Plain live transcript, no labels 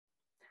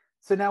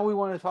So now we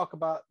want to talk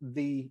about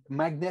the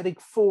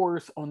magnetic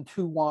force on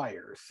two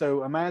wires.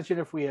 So imagine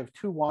if we have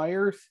two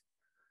wires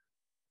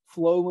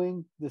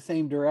flowing the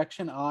same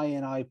direction, I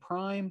and I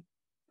prime.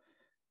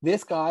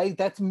 This guy,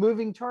 that's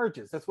moving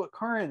charges. That's what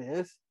current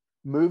is.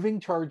 Moving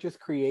charges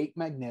create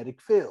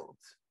magnetic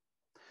fields.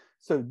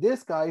 So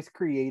this guy's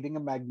creating a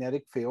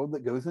magnetic field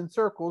that goes in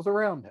circles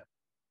around him.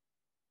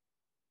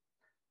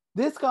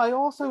 This guy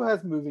also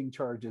has moving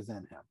charges in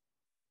him.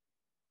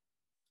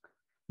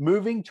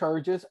 Moving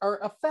charges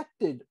are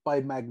affected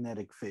by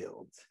magnetic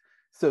fields.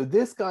 So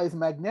this guy's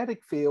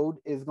magnetic field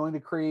is going to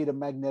create a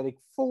magnetic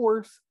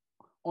force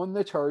on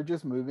the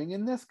charges moving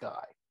in this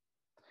guy.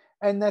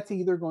 And that's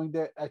either going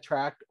to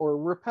attract or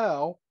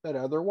repel that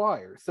other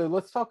wire. So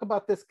let's talk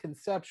about this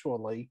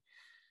conceptually.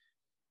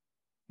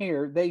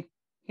 Here's the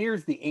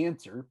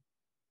answer.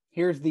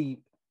 Here's the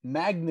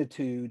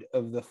magnitude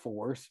of the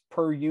force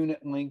per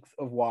unit length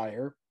of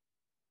wire.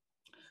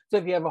 So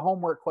if you have a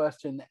homework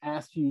question that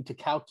asks you to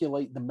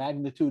calculate the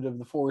magnitude of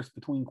the force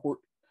between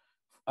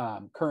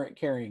current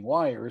carrying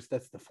wires,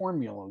 that's the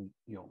formula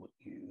you'll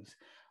use.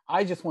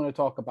 I just want to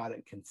talk about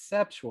it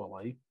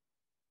conceptually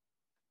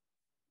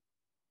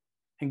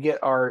and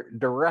get our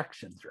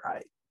directions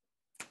right.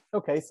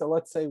 Okay, so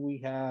let's say we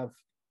have,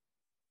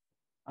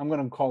 I'm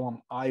going to call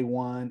them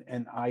I1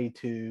 and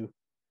I2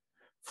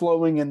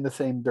 flowing in the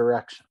same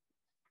direction.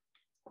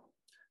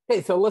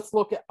 Okay, so let's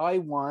look at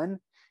I1.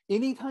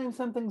 Anytime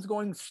something's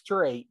going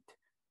straight,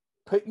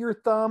 put your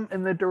thumb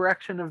in the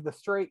direction of the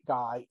straight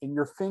guy and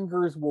your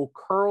fingers will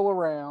curl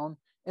around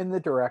in the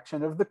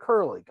direction of the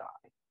curly guy.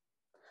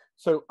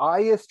 So I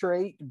is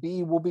straight,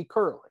 B will be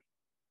curly.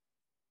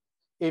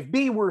 If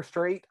B were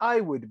straight,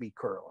 I would be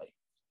curly.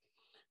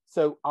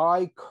 So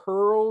I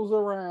curls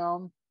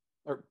around,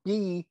 or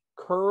B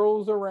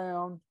curls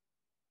around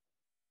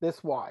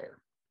this wire.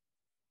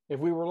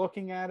 If we were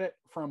looking at it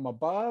from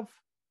above,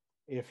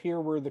 if here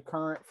were the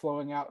current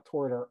flowing out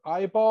toward our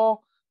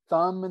eyeball,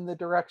 thumb in the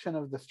direction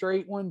of the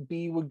straight one,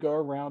 B would go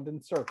around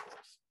in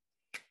circles.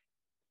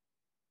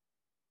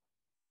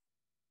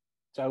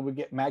 So I would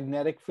get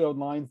magnetic field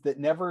lines that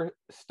never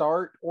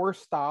start or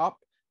stop,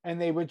 and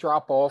they would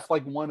drop off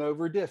like 1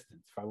 over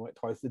distance. If I went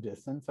twice the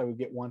distance, I would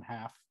get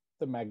 1/2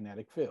 the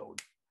magnetic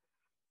field.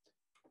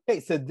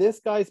 Okay, so this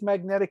guy's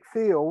magnetic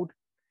field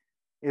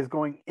is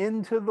going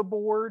into the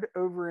board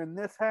over in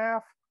this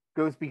half,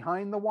 goes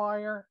behind the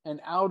wire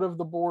and out of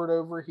the board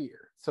over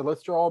here. So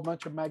let's draw a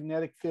bunch of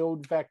magnetic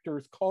field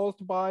vectors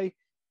caused by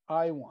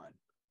I1.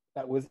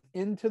 That was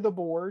into the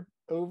board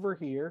over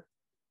here.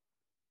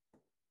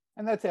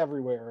 And that's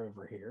everywhere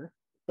over here.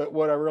 But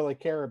what I really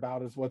care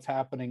about is what's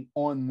happening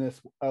on this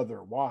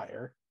other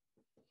wire.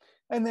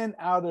 And then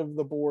out of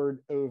the board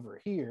over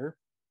here.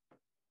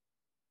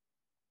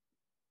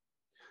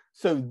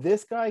 So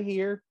this guy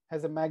here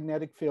has a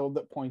magnetic field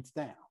that points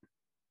down.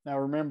 Now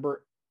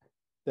remember,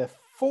 the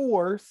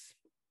force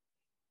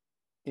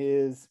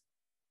is,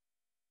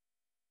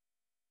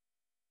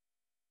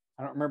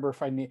 I don't remember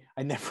if I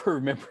never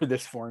remember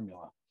this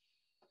formula.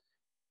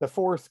 The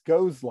force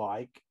goes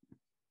like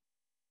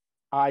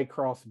I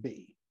cross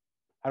B.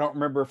 I don't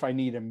remember if I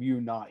need a mu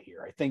naught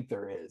here. I think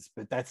there is,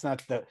 but that's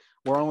not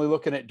we're only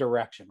looking at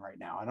direction right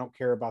now. I don't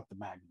care about the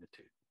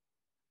magnitude.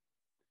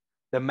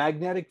 The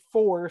magnetic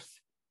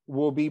force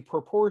will be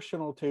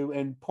proportional to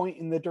and point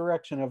in the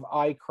direction of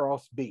I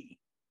cross B.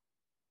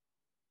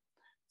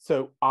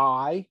 So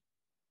I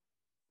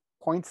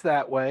points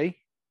that way.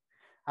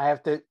 I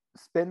have to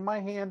spin my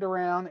hand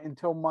around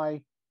until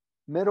my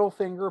middle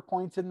finger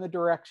points in the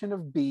direction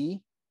of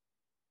B.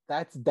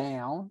 That's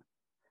down.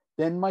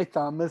 Then my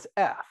thumb is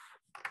F.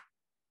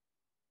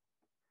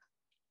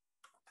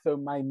 So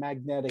my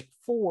magnetic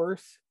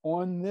force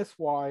on this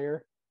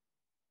wire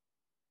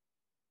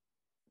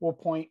will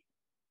point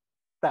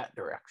that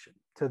direction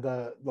to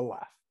the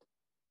left.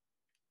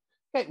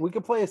 Okay, we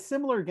could play a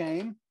similar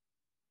game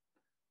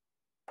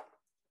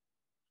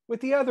with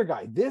the other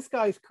guy. This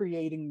guy's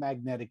creating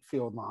magnetic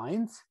field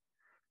lines.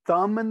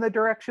 Thumb in the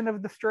direction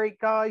of the straight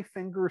guy,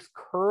 fingers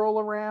curl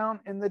around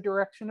in the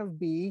direction of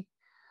B.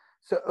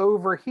 So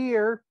over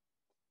here,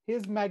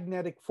 his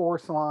magnetic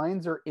force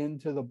lines are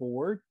into the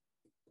board.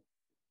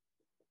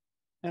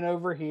 And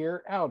over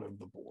here, out of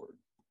the board.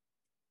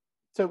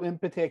 So in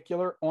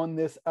particular, on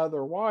this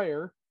other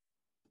wire,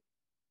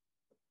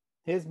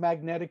 his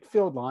magnetic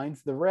field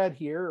lines, the red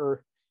here,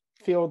 are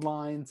field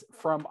lines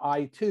from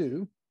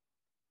I2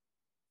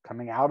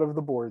 coming out of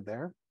the board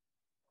there.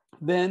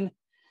 Then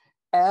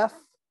F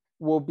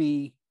will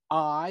be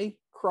I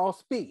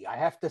cross B. I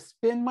have to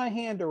spin my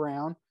hand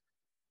around,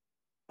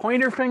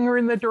 pointer finger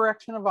in the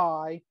direction of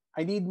I.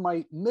 I need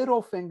my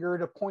middle finger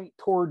to point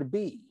toward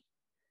B.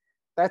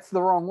 That's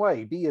the wrong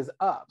way. B is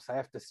up. So I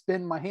have to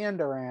spin my hand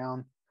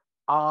around.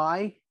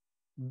 I,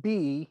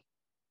 B,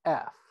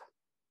 F.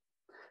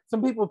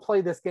 Some people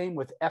play this game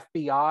with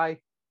FBI,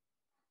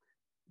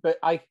 but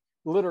I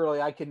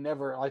can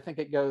never, I think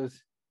it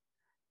goes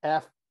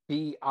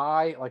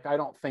FBI. Like, I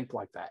don't think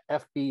like that.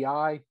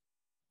 FBI.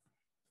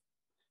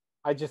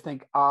 I just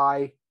think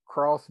I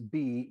cross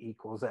B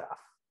equals F.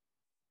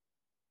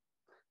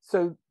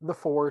 So the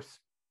force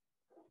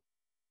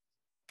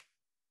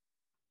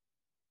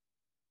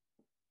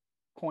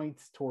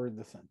points toward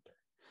the center.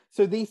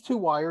 So these two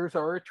wires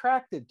are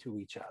attracted to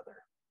each other.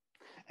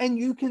 And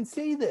you can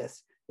see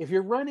this. If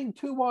you're running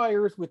two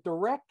wires with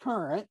direct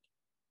current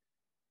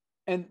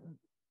and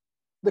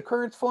the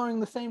current's flowing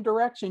the same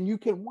direction, you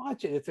can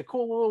watch it. It's a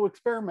cool little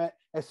experiment.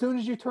 As soon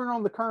as you turn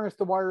on the currents,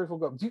 the wires will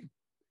go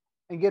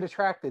and get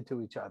attracted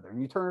to each other.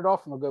 And you turn it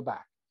off and they'll go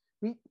back.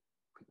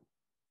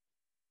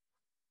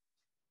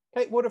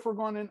 Okay, what if we're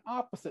going in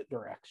opposite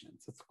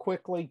directions? Let's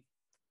quickly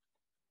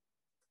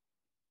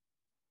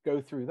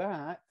go through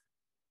that.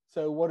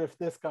 So what if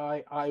this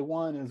guy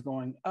I1 is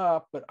going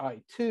up, but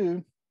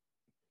I2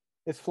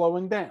 is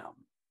flowing down?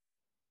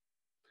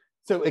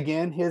 So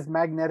again, his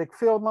magnetic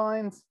field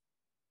lines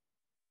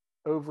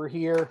over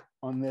here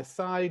on this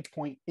side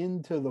point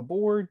into the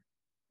board.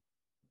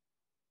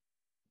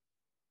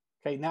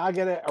 Okay, now I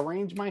got to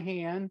arrange my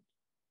hand.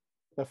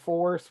 The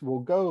force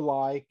will go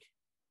like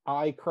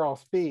I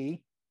cross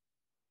B.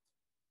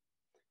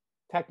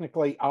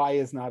 Technically, I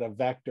is not a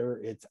vector.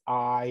 It's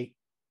I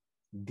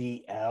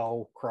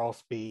dl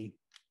cross B,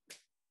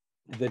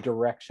 the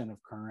direction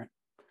of current.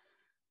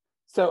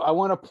 So I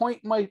want to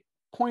point my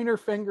pointer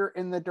finger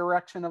in the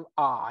direction of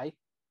I,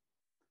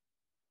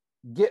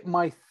 get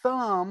my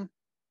thumb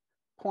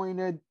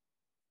pointed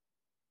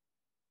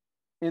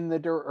in the,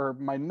 or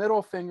my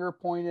middle finger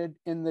pointed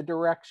in the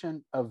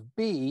direction of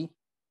B.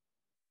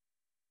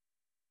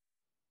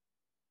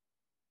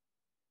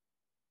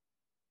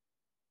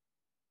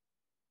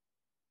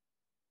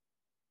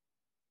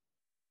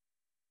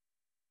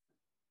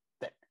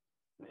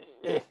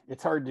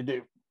 It's hard to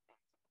do.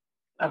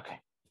 Okay.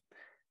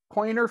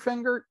 Pointer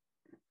finger,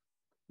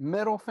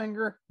 middle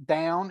finger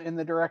down in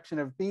the direction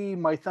of B.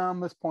 My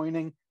thumb is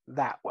pointing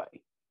that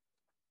way.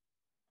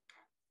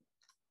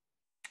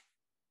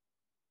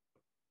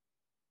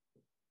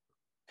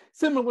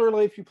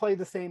 Similarly, if you play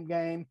the same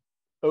game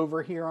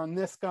over here on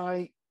this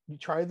guy, you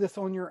try this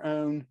on your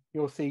own,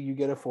 you'll see you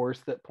get a force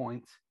that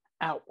points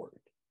outward.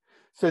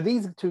 So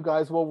these two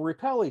guys will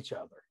repel each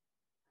other.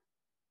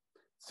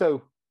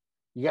 So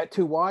you got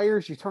two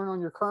wires, you turn on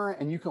your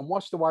current, and you can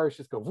watch the wires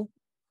just go whoop.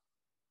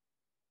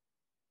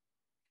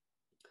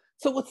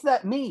 So what's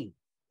that mean?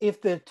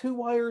 If the two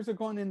wires are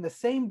going in the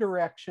same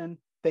direction,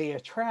 they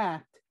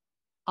attract,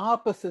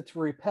 opposites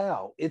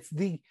repel. It's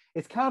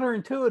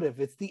counterintuitive.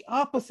 It's the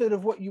opposite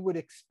of what you would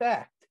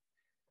expect.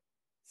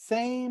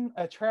 Same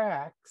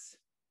attracts,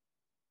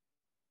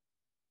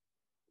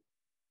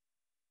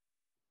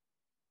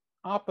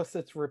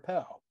 opposites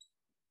repel.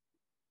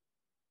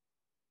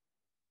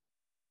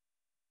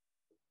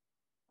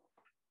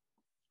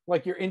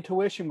 Like your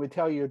intuition would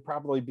tell you it'd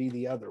probably be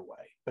the other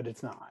way, but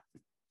it's not.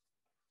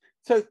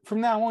 So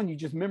from now on, you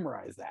just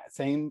memorize that.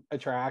 Same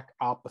attract,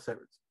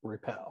 opposites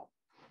repel.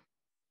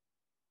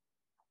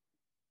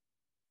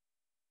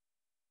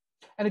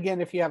 And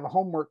again, if you have a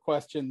homework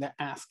question that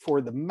asks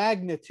for the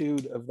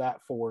magnitude of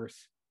that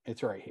force,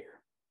 it's right here.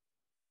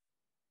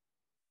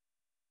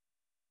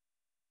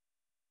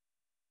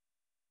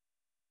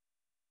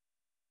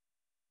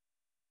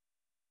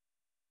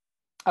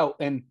 Oh,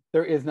 and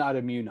there is not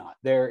a mu naught.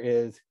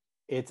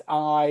 It's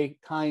I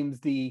times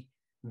the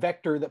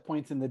vector that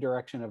points in the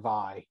direction of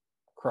I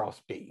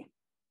cross B.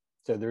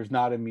 So there's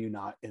not a mu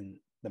naught in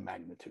the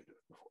magnitude of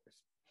the force.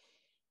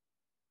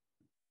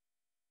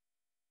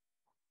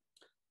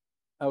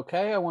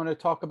 Okay, I want to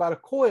talk about a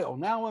coil.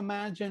 Now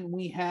imagine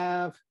we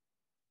have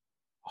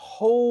a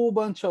whole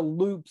bunch of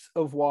loops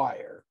of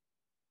wire.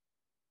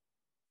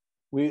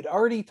 We had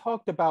already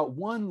talked about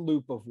one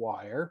loop of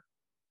wire.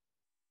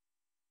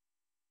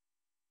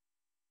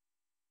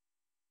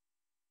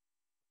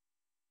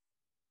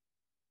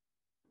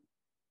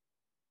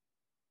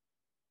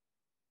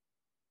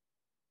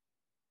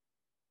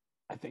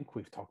 I think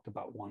we've talked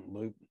about one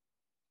loop.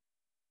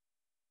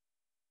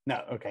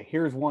 No, okay,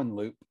 here's one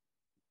loop.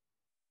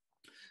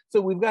 So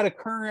we've got a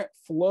current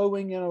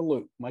flowing in a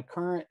loop. My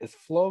current is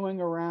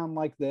flowing around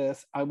like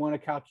this. I want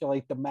to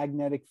calculate the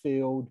magnetic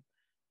field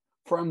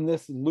from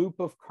this loop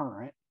of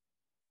current.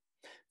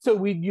 So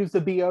we'd use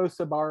the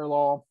Biot-Savart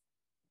law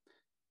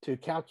to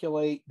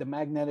calculate the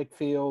magnetic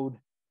field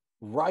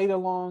right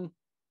along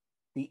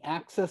the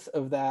axis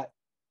of that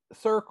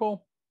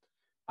circle.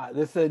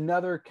 This is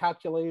another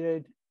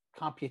calculated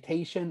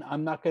computation.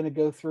 I'm not going to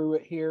go through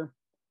it here.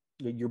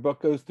 Your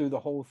book goes through the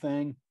whole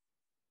thing.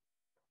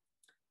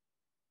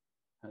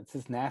 It's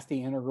this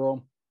nasty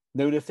integral.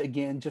 Notice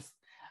again, just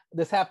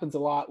this happens a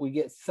lot. We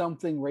get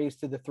something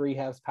raised to the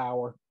 3/2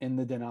 power in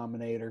the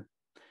denominator.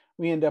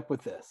 We end up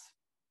with this.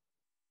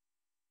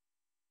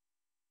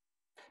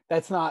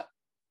 That's not,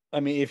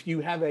 I mean, if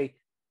you have a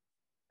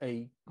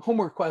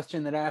homework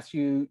question that asks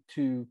you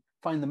to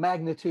find the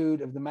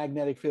magnitude of the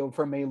magnetic field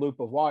from a loop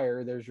of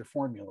wire, there's your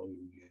formula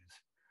you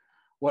use.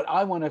 What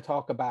I want to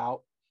talk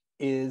about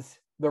is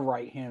the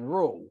right-hand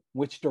rule.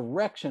 Which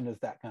direction is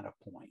that going to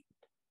point?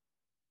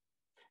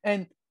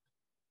 And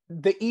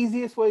the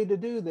easiest way to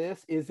do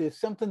this is if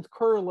something's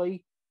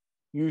curly,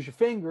 use your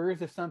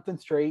fingers. If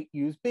something's straight,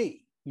 use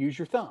B. Use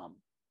your thumb.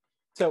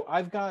 So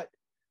I've got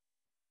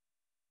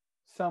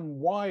some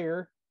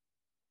wire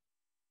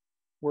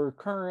where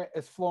current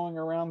is flowing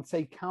around,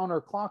 say,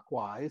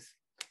 counterclockwise.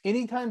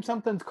 Anytime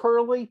something's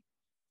curly,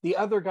 the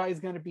other guy is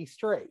going to be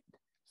straight.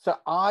 So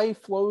I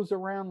flows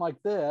around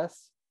like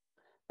this.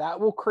 That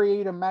will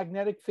create a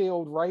magnetic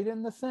field right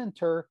in the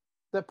center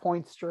that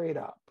points straight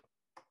up.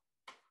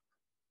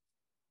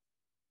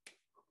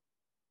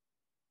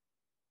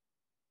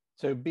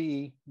 So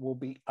B will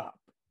be up.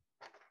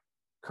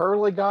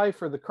 Curly guy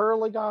for the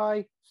curly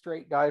guy,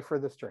 straight guy for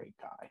the straight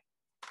guy.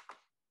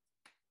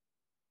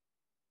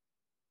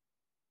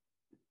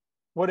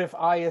 What if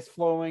I is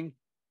flowing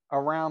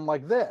around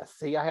like this?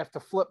 See, I have to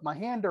flip my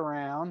hand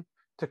around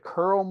to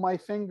curl my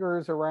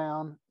fingers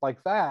around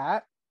like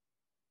that.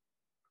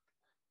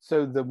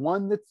 So the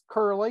one that's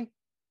curly,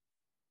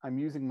 I'm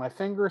using my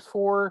fingers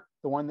for.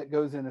 The one that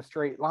goes in a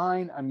straight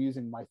line, I'm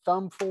using my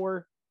thumb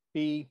for.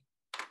 B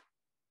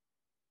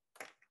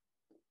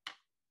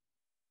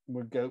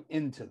would go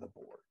into the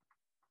board.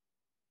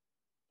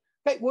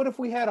 Okay, what if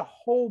we had a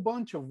whole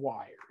bunch of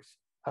wires,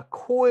 a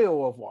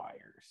coil of wires?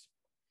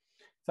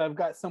 So I've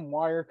got some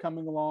wire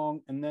coming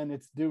along and then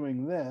it's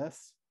doing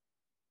this.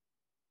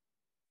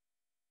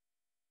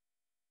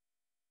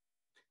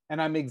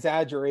 And I'm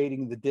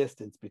exaggerating the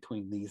distance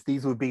between these.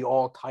 These would be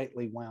all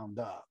tightly wound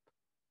up.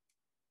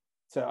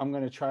 So I'm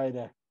going to try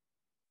to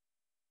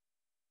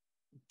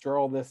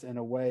draw this in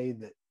a way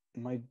that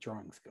my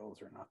drawing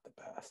skills are not the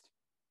best.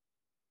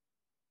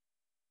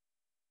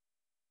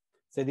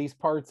 So these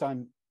parts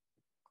I'm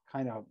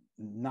kind of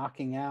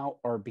knocking out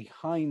are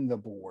behind the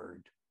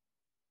board.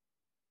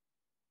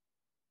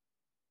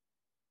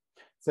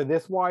 So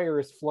this wire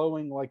is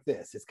flowing like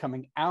this. It's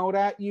coming out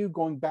at you,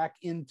 going back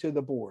into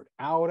the board,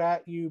 out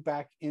at you,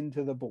 back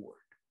into the board.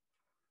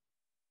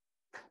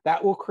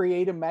 That will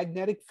create a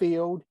magnetic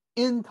field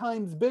n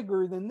times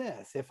bigger than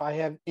this. If I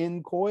have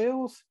n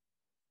coils,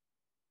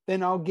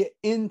 then I'll get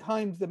n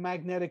times the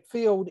magnetic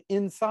field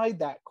inside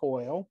that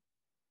coil.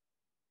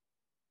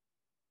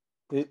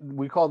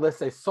 We call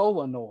this a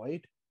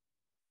solenoid.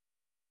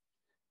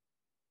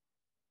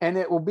 And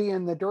it will be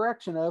in the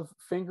direction of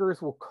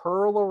fingers will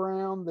curl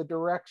around the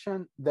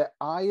direction that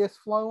I is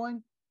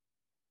flowing.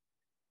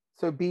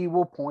 So B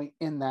will point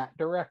in that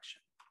direction.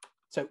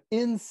 So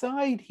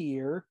inside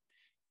here,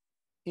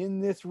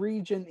 in this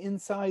region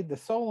inside the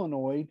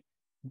solenoid,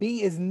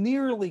 B is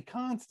nearly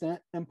constant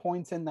and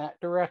points in that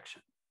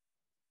direction.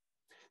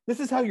 This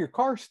is how your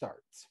car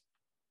starts.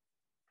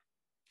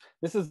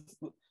 This is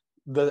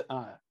the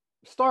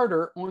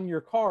starter on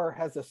your car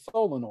has a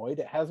solenoid.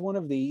 It has one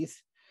of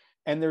these.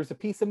 And there's a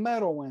piece of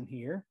metal in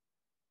here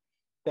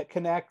that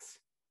connects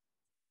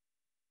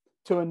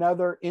to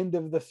another end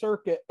of the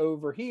circuit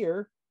over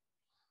here.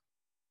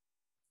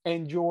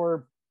 And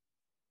your,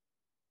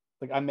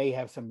 like I may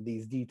have some of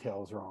these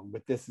details wrong,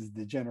 but this is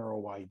the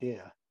general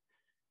idea.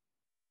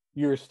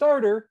 Your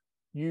starter,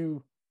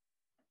 you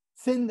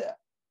send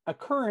a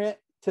current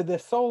to the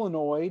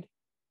solenoid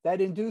that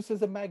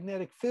induces a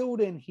magnetic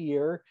field in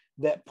here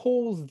that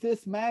pulls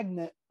this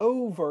magnet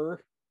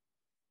over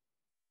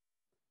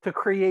to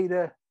create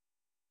a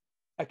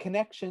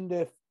connection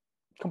to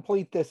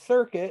complete this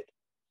circuit,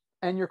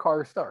 and your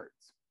car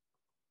starts.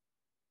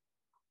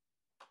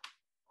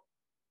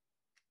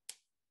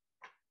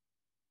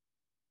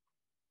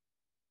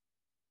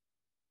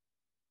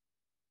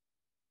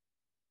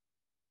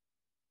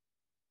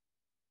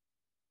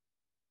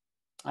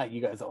 You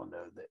guys all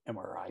know that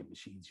MRI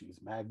machines use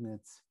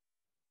magnets.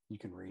 You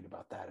can read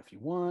about that if you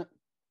want.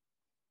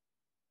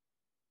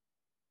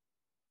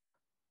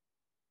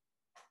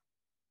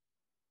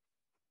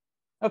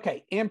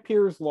 Okay,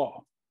 Ampere's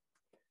law.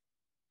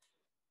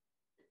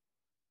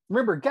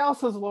 Remember,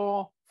 Gauss's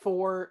law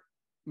for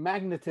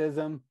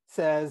magnetism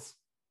says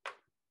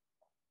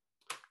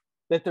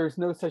that there's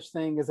no such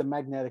thing as a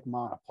magnetic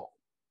monopole.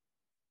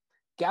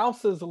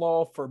 Gauss's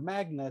law for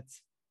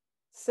magnets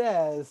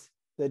says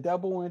the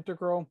double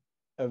integral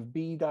of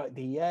B dot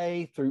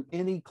dA through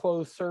any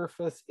closed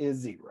surface is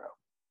 0.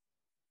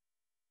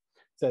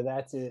 So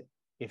that's it.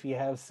 If you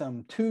have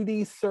some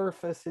 2D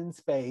surface in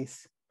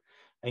space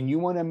and you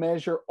want to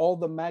measure all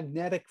the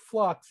magnetic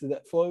flux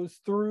that flows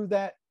through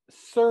that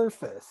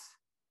surface,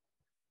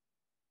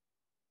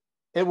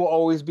 it will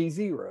always be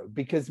 0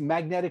 because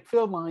magnetic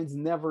field lines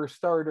never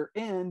start or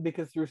end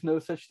because there's no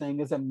such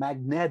thing as a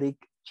magnetic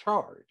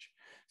charge.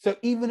 So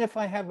even if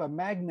I have a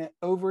magnet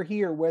over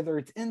here, whether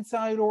it's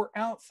inside or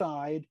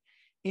outside,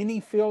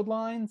 any field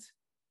lines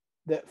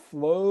that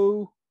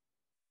flow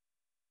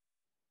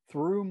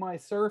through my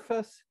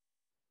surface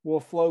will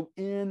flow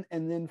in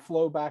and then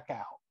flow back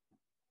out.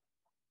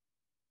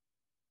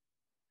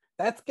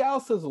 That's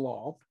Gauss's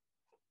law.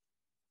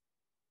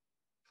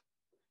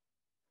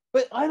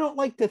 But I don't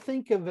like to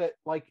think of it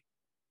like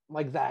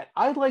that.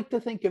 I like to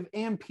think of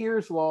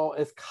Ampere's law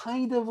as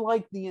kind of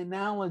like the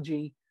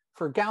analogy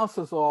for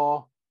Gauss's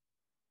law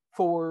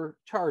for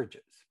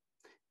charges.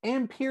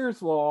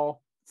 Ampere's law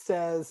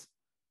says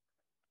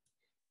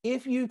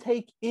if you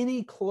take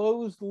any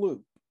closed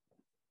loop,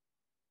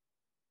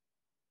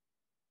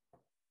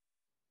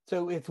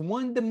 So it's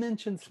one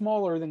dimension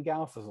smaller than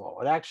Gauss's law.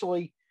 It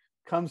actually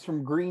comes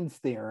from Green's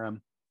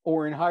theorem,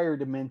 or in higher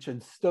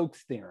dimensions,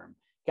 Stokes' theorem.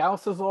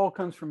 Gauss's law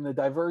comes from the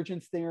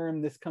divergence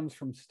theorem. This comes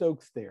from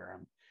Stokes'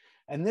 theorem.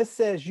 And this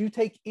says you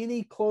take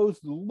any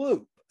closed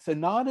loop, so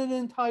not an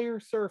entire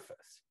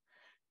surface,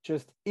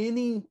 just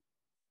any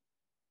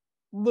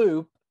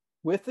loop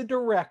with a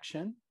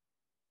direction.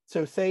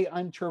 So say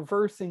I'm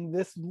traversing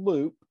this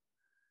loop.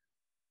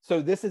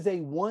 So this is a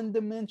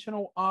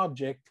one-dimensional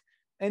object,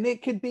 and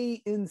it could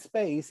be in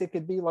space. It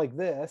could be like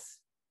this,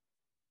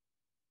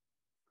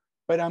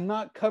 but I'm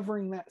not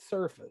covering that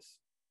surface.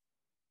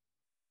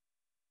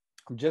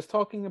 I'm just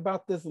talking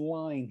about this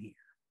line here.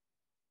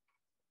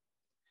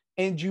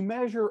 And you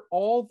measure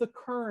all the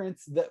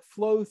currents that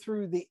flow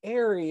through the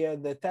area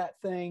that that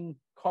thing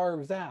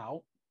carves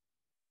out.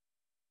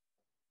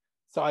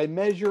 So I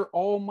measure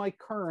all my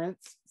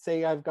currents.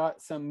 Say I've got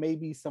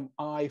maybe some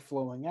I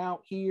flowing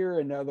out here,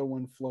 another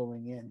one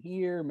flowing in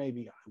here,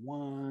 maybe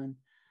I1,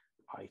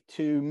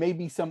 I2,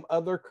 maybe some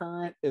other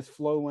current is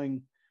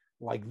flowing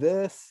like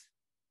this.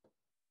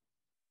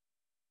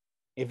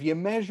 If you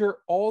measure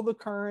all the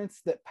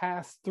currents that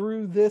pass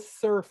through this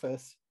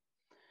surface,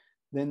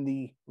 then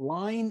the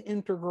line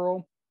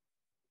integral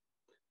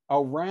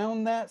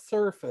around that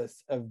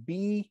surface of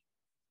B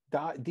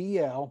dot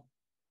dl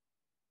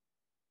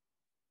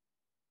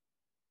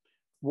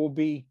will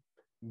be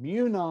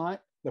mu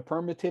naught, the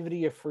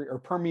permittivity of free, or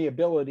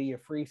permeability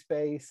of free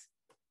space,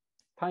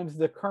 times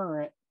the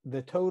current,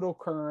 the total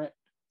current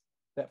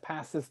that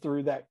passes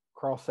through that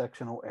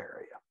cross-sectional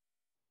area.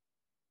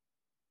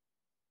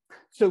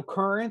 So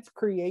currents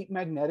create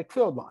magnetic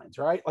field lines,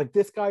 right? Like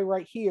this guy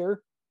right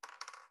here,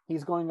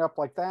 he's going up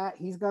like that.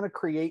 He's going to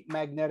create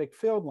magnetic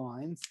field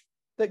lines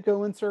that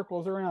go in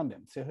circles around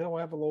him. So he'll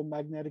have a little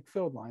magnetic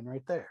field line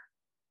right there.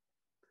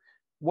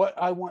 What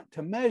I want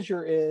to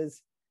measure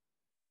is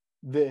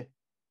the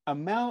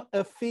amount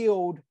of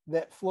field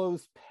that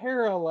flows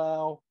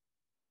parallel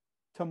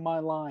to my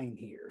line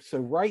here. So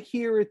right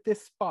here at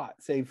this spot,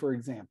 say for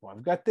example,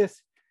 I've got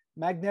this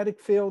magnetic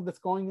field that's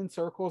going in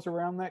circles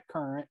around that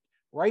current.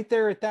 Right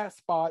there at that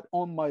spot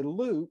on my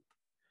loop,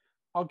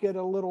 I'll get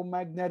a little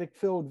magnetic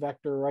field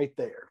vector right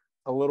there,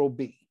 a little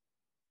B.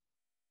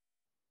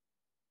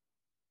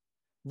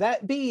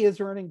 That B is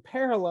running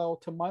parallel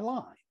to my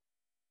line,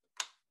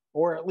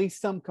 or at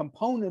least some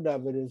component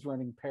of it is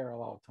running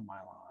parallel to my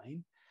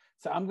line.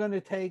 So I'm going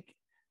to take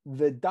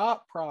the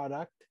dot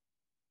product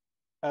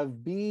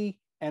of B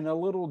and a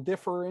little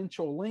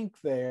differential link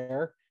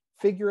there,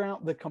 figure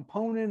out the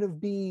component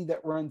of B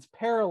that runs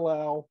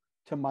parallel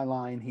to my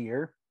line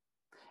here.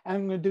 And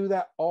I'm going to do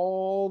that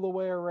all the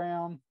way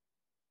around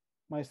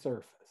my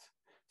surface.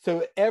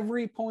 So at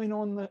every point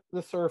on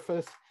the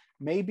surface,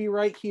 maybe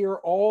right here,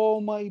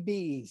 all my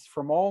B's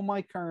from all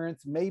my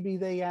currents, maybe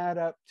they add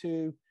up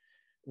to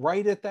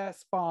right at that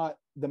spot,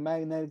 the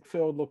magnetic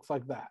field looks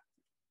like that.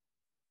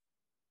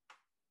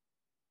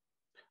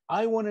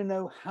 I want to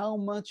know how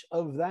much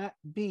of that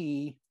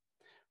B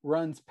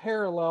runs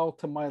parallel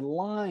to my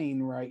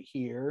line right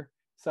here.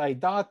 So I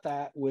dot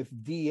that with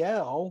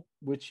DL,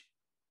 which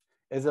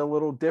is a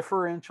little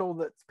differential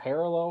that's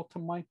parallel to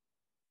my,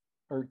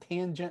 or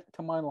tangent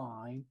to my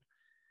line.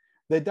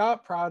 The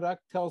dot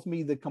product tells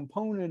me the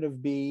component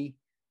of B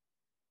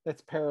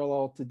that's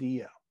parallel to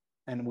DL.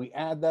 And we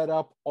add that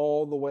up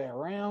all the way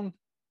around.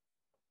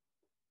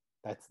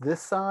 That's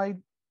this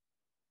side.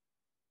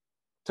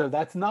 So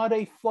that's not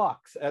a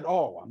flux at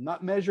all. I'm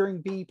not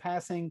measuring B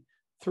passing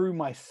through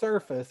my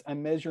surface.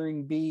 I'm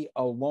measuring B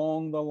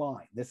along the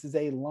line. This is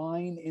a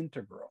line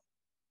integral.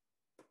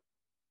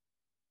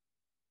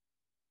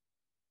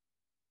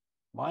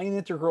 Line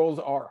integrals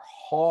are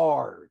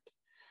hard.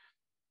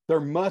 They're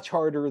much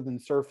harder than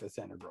surface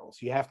integrals.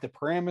 You have to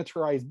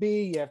parameterize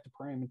B, you have to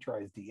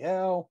parameterize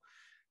DL.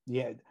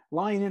 Yeah,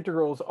 line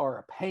integrals are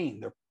a pain.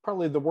 They're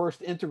probably the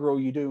worst integral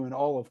you do in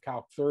all of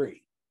Calc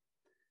 3.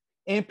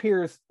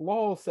 Ampere's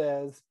law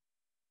says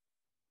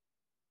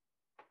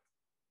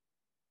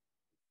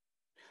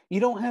you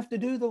don't have to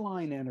do the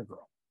line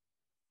integral.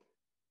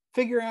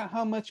 Figure out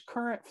how much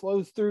current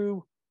flows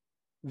through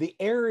the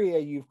area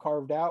you've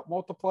carved out,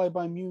 multiply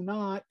by mu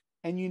naught,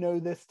 and you know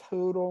this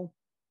total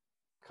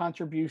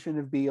contribution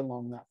of B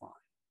along that line.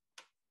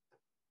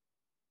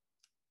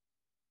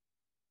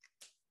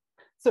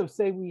 So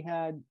say we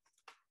had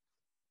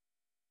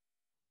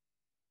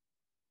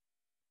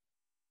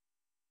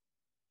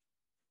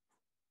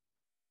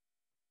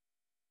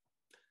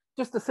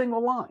just a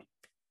single line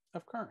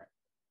of current.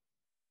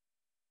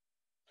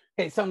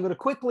 Okay, so I'm going to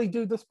quickly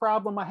do this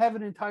problem. I have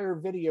an entire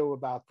video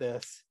about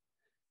this.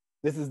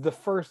 This is the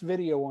first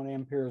video on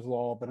Ampere's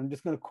law, but I'm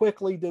just going to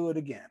quickly do it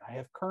again. I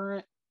have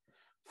current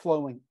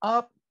flowing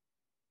up.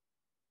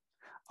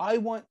 I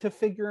want to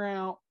figure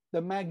out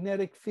the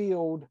magnetic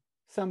field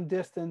some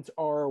distance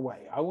R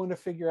away. I want to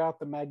figure out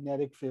the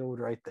magnetic field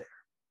right there.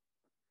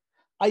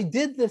 I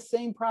did this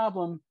same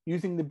problem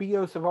using the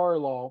Biot-Savart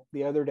law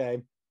the other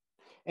day,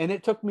 and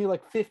it took me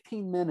like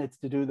 15 minutes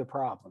to do the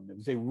problem. It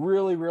was a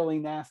really, really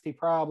nasty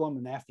problem,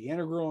 a nasty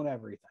integral and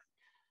everything.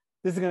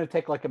 This is going to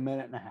take like a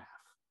minute and a half.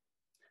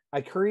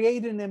 I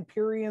create an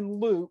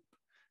Amperian loop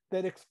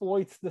that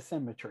exploits the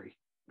symmetry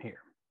here.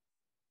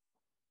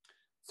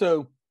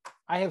 So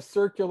I have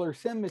circular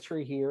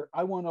symmetry here.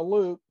 I want a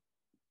loop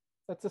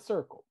that's a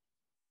circle.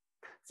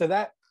 So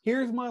that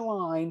here's my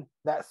line.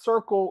 That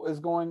circle is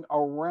going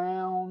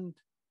around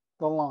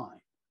the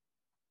line.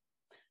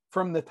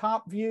 From the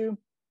top view,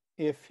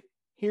 if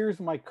here's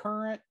my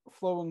current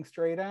flowing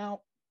straight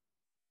out,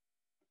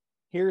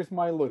 here's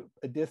my loop,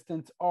 a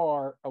distance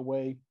r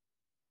away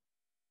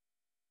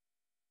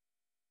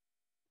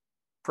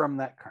from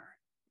that current.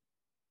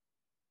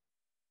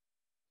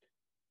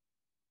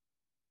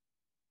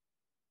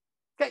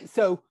 Okay,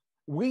 so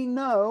we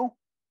know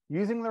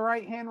using the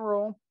right-hand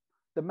rule,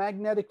 the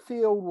magnetic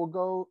field will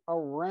go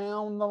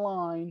around the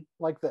line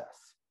like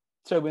this.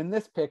 So in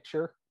this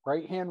picture,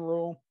 right-hand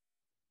rule,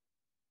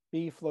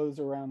 B flows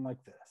around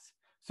like this.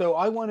 So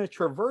I want to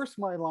traverse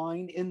my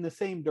line in the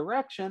same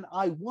direction.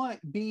 I want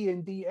B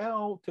and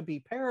DL to be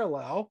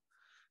parallel.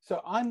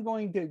 So I'm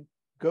going to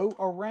go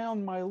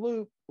around my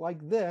loop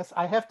like this.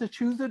 I have to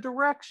choose a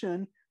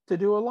direction to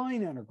do a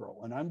line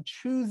integral, and I'm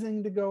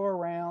choosing to go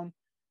around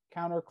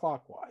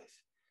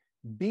counterclockwise.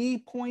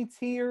 B points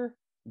here,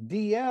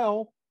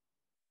 DL,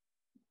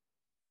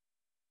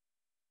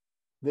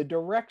 the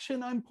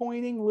direction I'm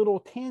pointing, little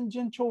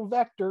tangential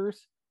vectors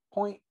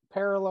point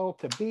parallel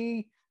to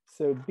B.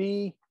 So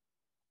B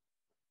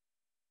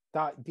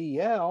dot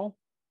DL,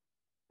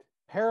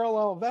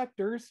 parallel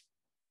vectors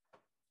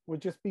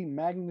would just be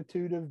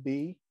magnitude of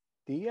B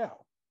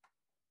DL.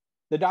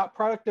 The dot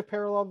product of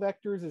parallel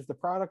vectors is the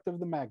product of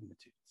the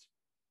magnitudes.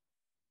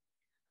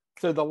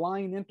 So the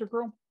line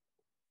integral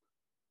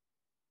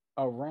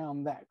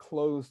around that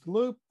closed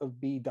loop of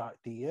B dot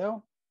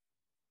DL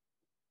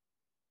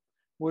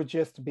would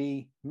just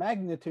be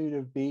magnitude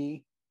of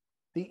B,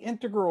 the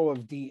integral of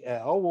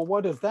DL. Well,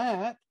 what is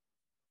that?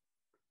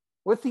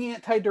 What's the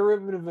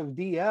antiderivative of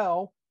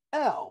DL?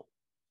 L.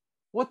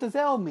 What does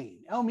L mean?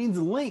 L means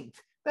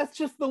length. That's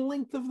just the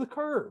length of the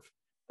curve.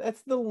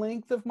 That's the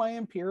length of my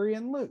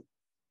Amperian loop.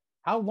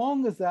 How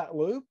long is that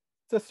loop?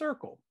 It's a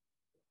circle.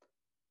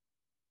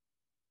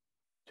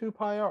 2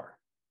 pi r.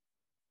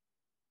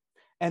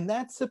 And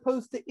that's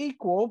supposed to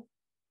equal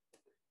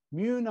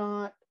mu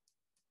naught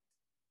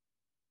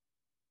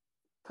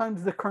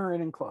times the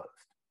current enclosed.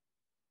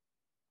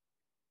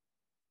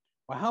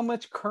 Well, how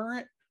much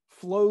current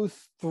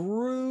flows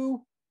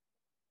through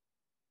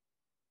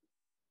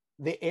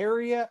the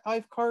area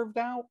I've carved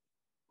out?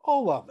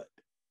 All of it,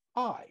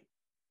 I.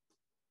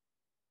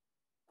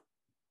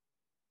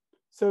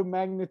 So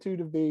magnitude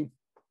of B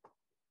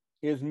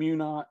is mu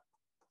naught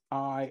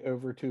I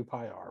over 2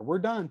 pi r. We're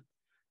done.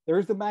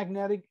 There's the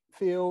magnetic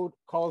field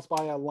caused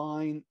by a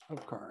line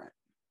of current.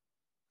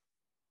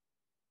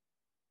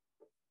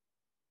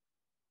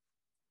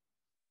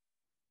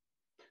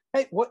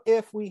 Hey, what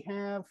if we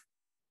have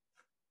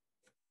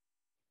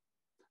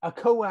a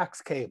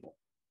coax cable?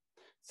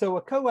 So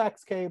a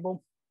coax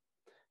cable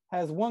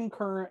has one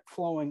current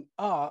flowing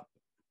up,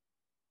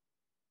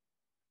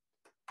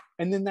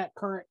 and then that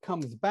current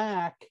comes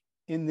back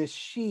in this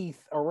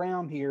sheath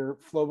around here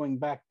flowing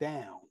back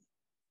down.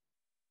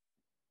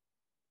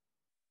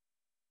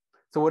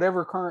 So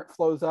whatever current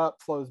flows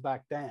up flows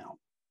back down.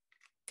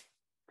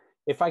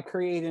 If I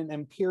create an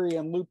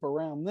Amperian loop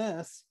around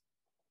this,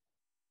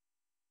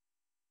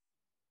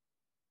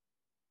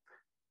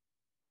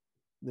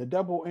 the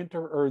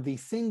the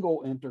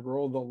single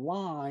integral, the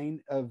line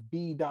of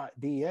B dot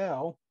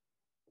DL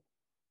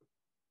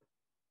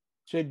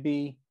should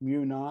be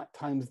mu naught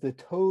times the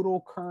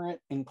total current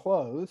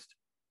enclosed.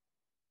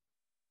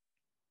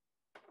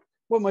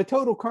 Well, my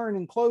total current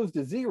enclosed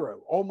is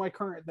 0. All my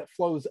current that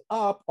flows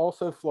up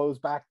also flows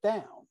back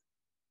down.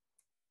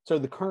 So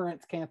the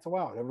currents cancel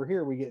out. Over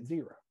here, we get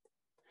 0.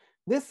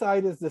 This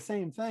side is the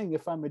same thing.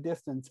 If I'm a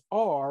distance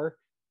r,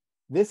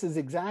 this is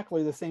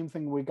exactly the same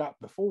thing we got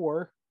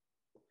before.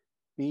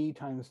 B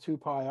times 2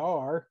 pi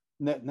r.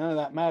 None of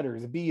that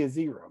matters. B is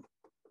 0.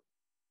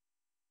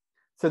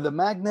 So the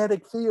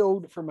magnetic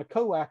field from a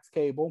coax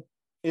cable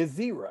is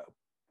 0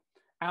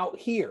 out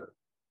here,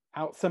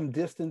 out some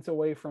distance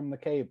away from the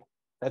cable.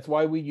 That's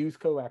why we use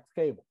coax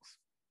cables.